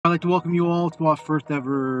like to welcome you all to our first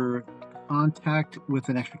ever contact with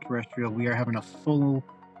an extraterrestrial. We are having a full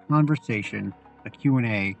conversation, a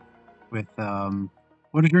Q&A with,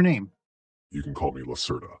 what is your name? You can call me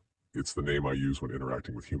Lacerta. It's the name I use when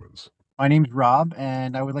interacting with humans. My name's Rob,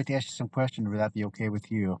 and I would like to ask you some questions. Would that be okay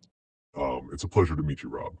with you? It's a pleasure to meet you,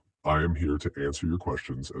 Rob. I am here to answer your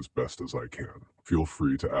questions as best as I can. Feel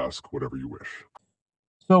free to ask whatever you wish.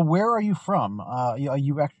 So where are you from? Are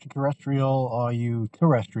you extraterrestrial? Are you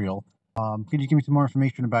terrestrial? Could you give me some more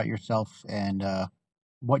information about yourself and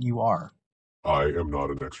what you are? I am not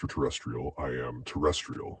an extraterrestrial. I am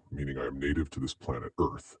terrestrial, meaning I am native to this planet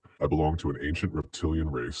Earth. I belong to an ancient reptilian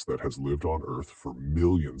race that has lived on Earth for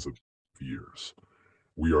millions of years.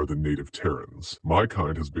 We are the native Terrans. My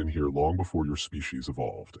kind has been here long before your species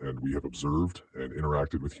evolved, and we have observed and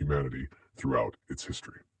interacted with humanity throughout its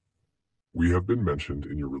history. We have been mentioned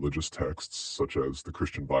in your religious texts, such as the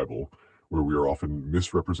Christian Bible, where we are often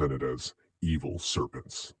misrepresented as evil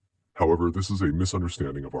serpents. However, this is a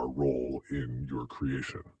misunderstanding of our role in your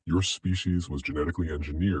creation. Your species was genetically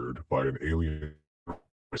engineered by an alien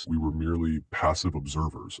race. We were merely passive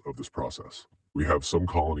observers of this process. We have some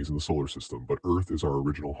colonies in the solar system, but Earth is our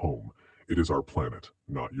original home. It is our planet,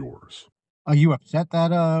 not yours. Are you upset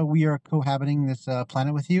that we are cohabiting this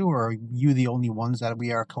planet with you, or are you the only ones that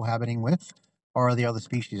we are cohabiting with, or are there other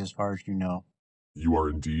species as far as you know? You are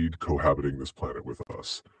indeed cohabiting this planet with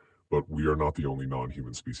us, but we are not the only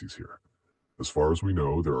non-human species here. As far as we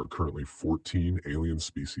know, there are currently 14 alien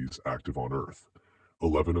species active on Earth.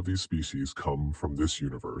 11 of these species come from this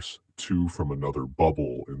universe, 2 from another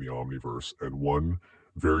bubble in the omniverse, and 1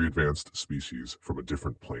 very advanced species from a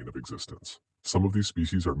different plane of existence. Some of these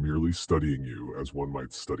species are merely studying you as one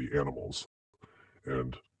might study animals,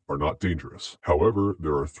 and are not dangerous. However,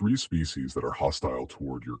 there are 3 species that are hostile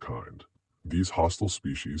toward your kind. These hostile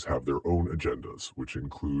species have their own agendas, which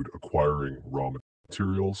include acquiring raw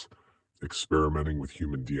materials, experimenting with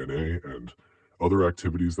human DNA, and other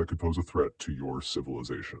activities that could pose a threat to your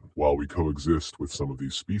civilization. While we coexist with some of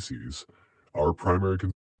these species, our primary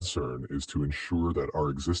concern is to ensure that our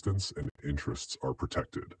existence and interests are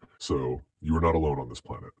protected. So, you are not alone on this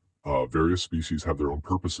planet. Various species have their own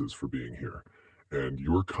purposes for being here, and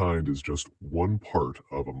your kind is just one part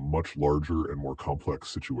of a much larger and more complex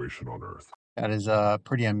situation on Earth. That is a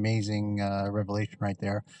pretty amazing revelation right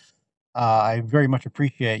there. I very much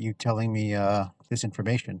appreciate you telling me this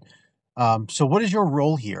information. So, what is your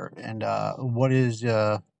role here, and what is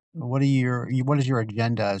your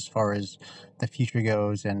agenda as far as the future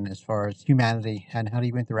goes, and as far as humanity, and how do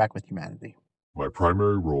you interact with humanity? My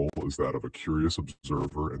primary role is that of a curious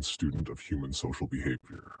observer and student of human social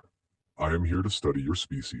behavior. I am here to study your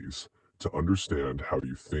species, to understand how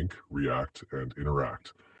you think, react, and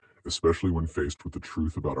interact, especially when faced with the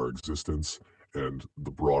truth about our existence and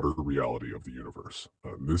the broader reality of the universe.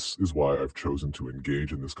 This is why I've chosen to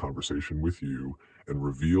engage in this conversation with you and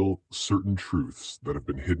reveal certain truths that have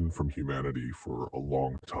been hidden from humanity for a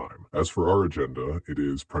long time. As for our agenda, it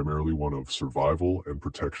is primarily one of survival and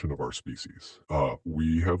protection of our species.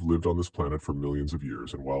 We have lived on this planet for millions of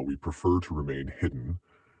years, and while we prefer to remain hidden,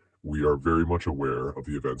 we are very much aware of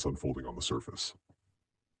the events unfolding on the surface.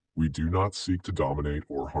 We do not seek to dominate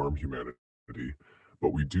or harm humanity,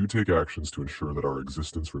 but we do take actions to ensure that our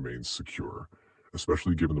existence remains secure,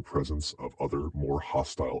 especially given the presence of other, more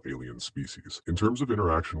hostile alien species. In terms of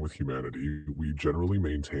interaction with humanity, we generally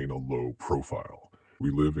maintain a low profile. We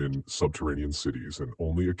live in subterranean cities and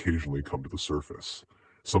only occasionally come to the surface.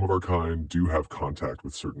 Some of our kind do have contact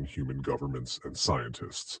with certain human governments and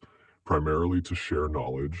scientists, primarily to share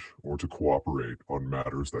knowledge or to cooperate on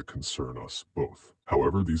matters that concern us both.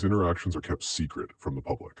 However, these interactions are kept secret from the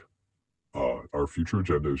public. Our future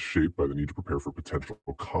agenda is shaped by the need to prepare for potential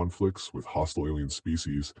conflicts with hostile alien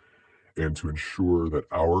species and to ensure that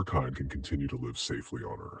our kind can continue to live safely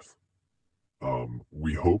on Earth.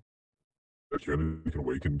 We hope that humanity can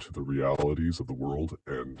awaken to the realities of the world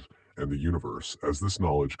and the universe, as this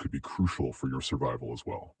knowledge could be crucial for your survival as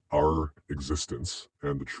well. Our existence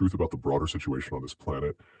and the truth about the broader situation on this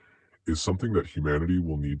planet is something that humanity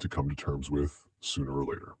will need to come to terms with sooner or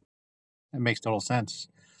later. That makes total sense.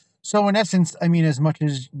 So, in essence, I mean, as much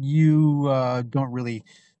as you don't really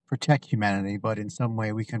protect humanity, but in some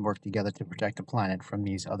way we can work together to protect the planet from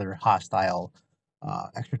these other hostile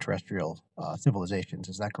extraterrestrial civilizations.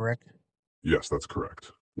 Is that correct? Yes, that's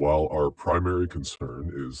correct. While our primary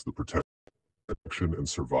concern is the protection and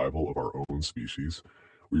survival of our own species,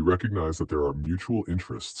 we recognize that there are mutual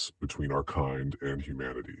interests between our kind and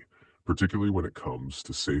humanity, particularly when it comes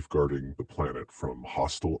to safeguarding the planet from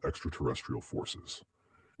hostile extraterrestrial forces.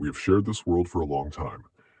 We have shared this world for a long time,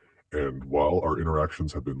 And while our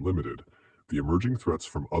interactions have been limited, the emerging threats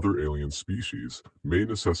from other alien species may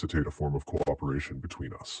necessitate a form of cooperation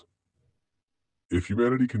between us. If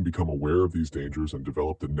humanity can become aware of these dangers and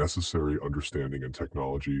develop the necessary understanding and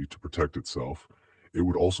technology to protect itself, it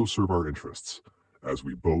would also serve our interests, as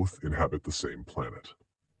we both inhabit the same planet.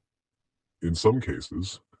 In some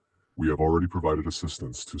cases, we have already provided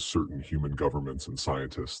assistance to certain human governments and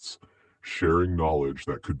scientists, sharing knowledge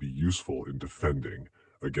that could be useful in defending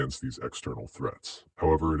against these external threats.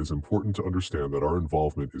 However, it is important to understand that our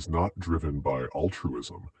involvement is not driven by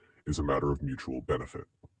altruism, it is a matter of mutual benefit.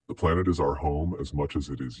 The planet is our home as much as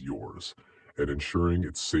it is yours, and ensuring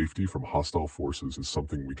its safety from hostile forces is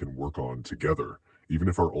something we can work on together, even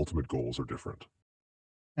if our ultimate goals are different.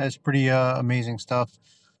 That's pretty amazing stuff.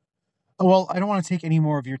 Well, I don't want to take any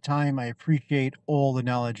more of your time. I appreciate all the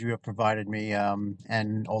knowledge you have provided me,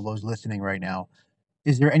 and all those listening right now.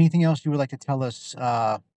 Is there anything else you would like to tell us,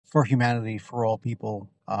 for humanity, for all people,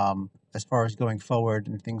 as far as going forward,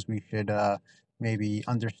 and things we should maybe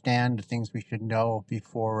understand, things we should know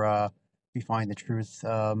before we find the truth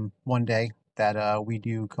one day that we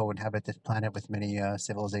do co-inhabit this planet with many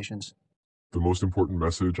civilizations? The most important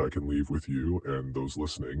message I can leave with you and those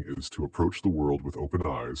listening is to approach the world with open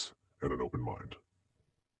eyes and an open mind.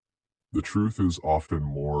 The truth is often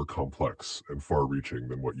more complex and far reaching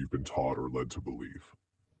than what you've been taught or led to believe.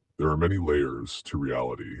 There are many layers to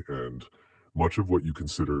reality, and much of what you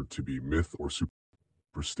consider to be myth or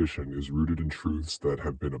superstition is rooted in truths that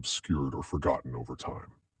have been obscured or forgotten over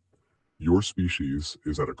time. Your species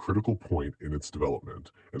is at a critical point in its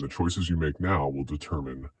development, and the choices you make now will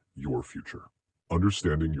determine your future.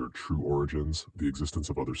 Understanding your true origins, the existence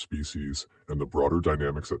of other species, and the broader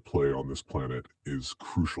dynamics at play on this planet is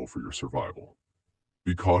crucial for your survival.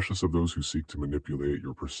 Be cautious of those who seek to manipulate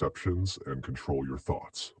your perceptions and control your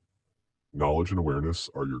thoughts. Knowledge and awareness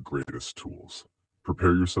are your greatest tools.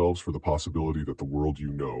 Prepare yourselves for the possibility that the world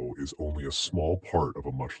you know is only a small part of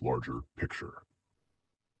a much larger picture.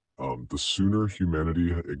 The sooner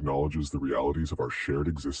humanity acknowledges the realities of our shared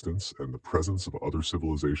existence and the presence of other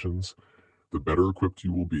civilizations, the better equipped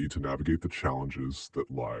you will be to navigate the challenges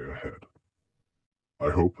that lie ahead.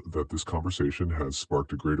 I hope that this conversation has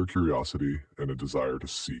sparked a greater curiosity and a desire to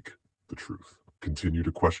seek the truth. Continue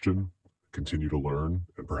to question, continue to learn,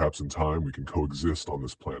 and perhaps in time we can coexist on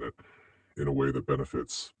this planet in a way that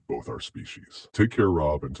benefits both our species. Take care,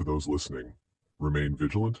 Rob, and to those listening, remain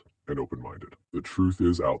vigilant and open minded. The truth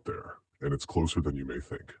is out there, and it's closer than you may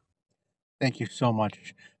think. Thank you so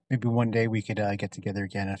much. Maybe one day we could get together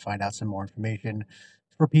again and find out some more information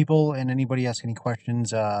for people. And anybody ask any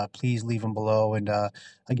questions, please leave them below. And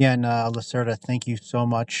again, Lacerta, thank you so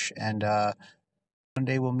much. And one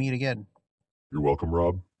day we'll meet again. You're welcome,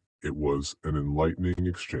 Rob. It was an enlightening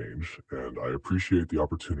exchange, and I appreciate the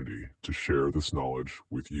opportunity to share this knowledge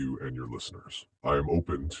with you and your listeners. I am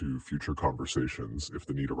open to future conversations if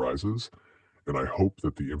the need arises, and I hope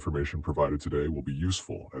that the information provided today will be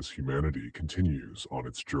useful as humanity continues on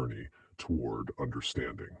its journey toward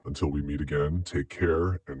understanding. Until we meet again, take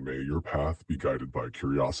care, and may your path be guided by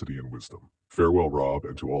curiosity and wisdom. Farewell, Rob,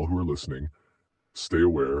 and to all who are listening, stay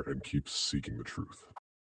aware and keep seeking the truth.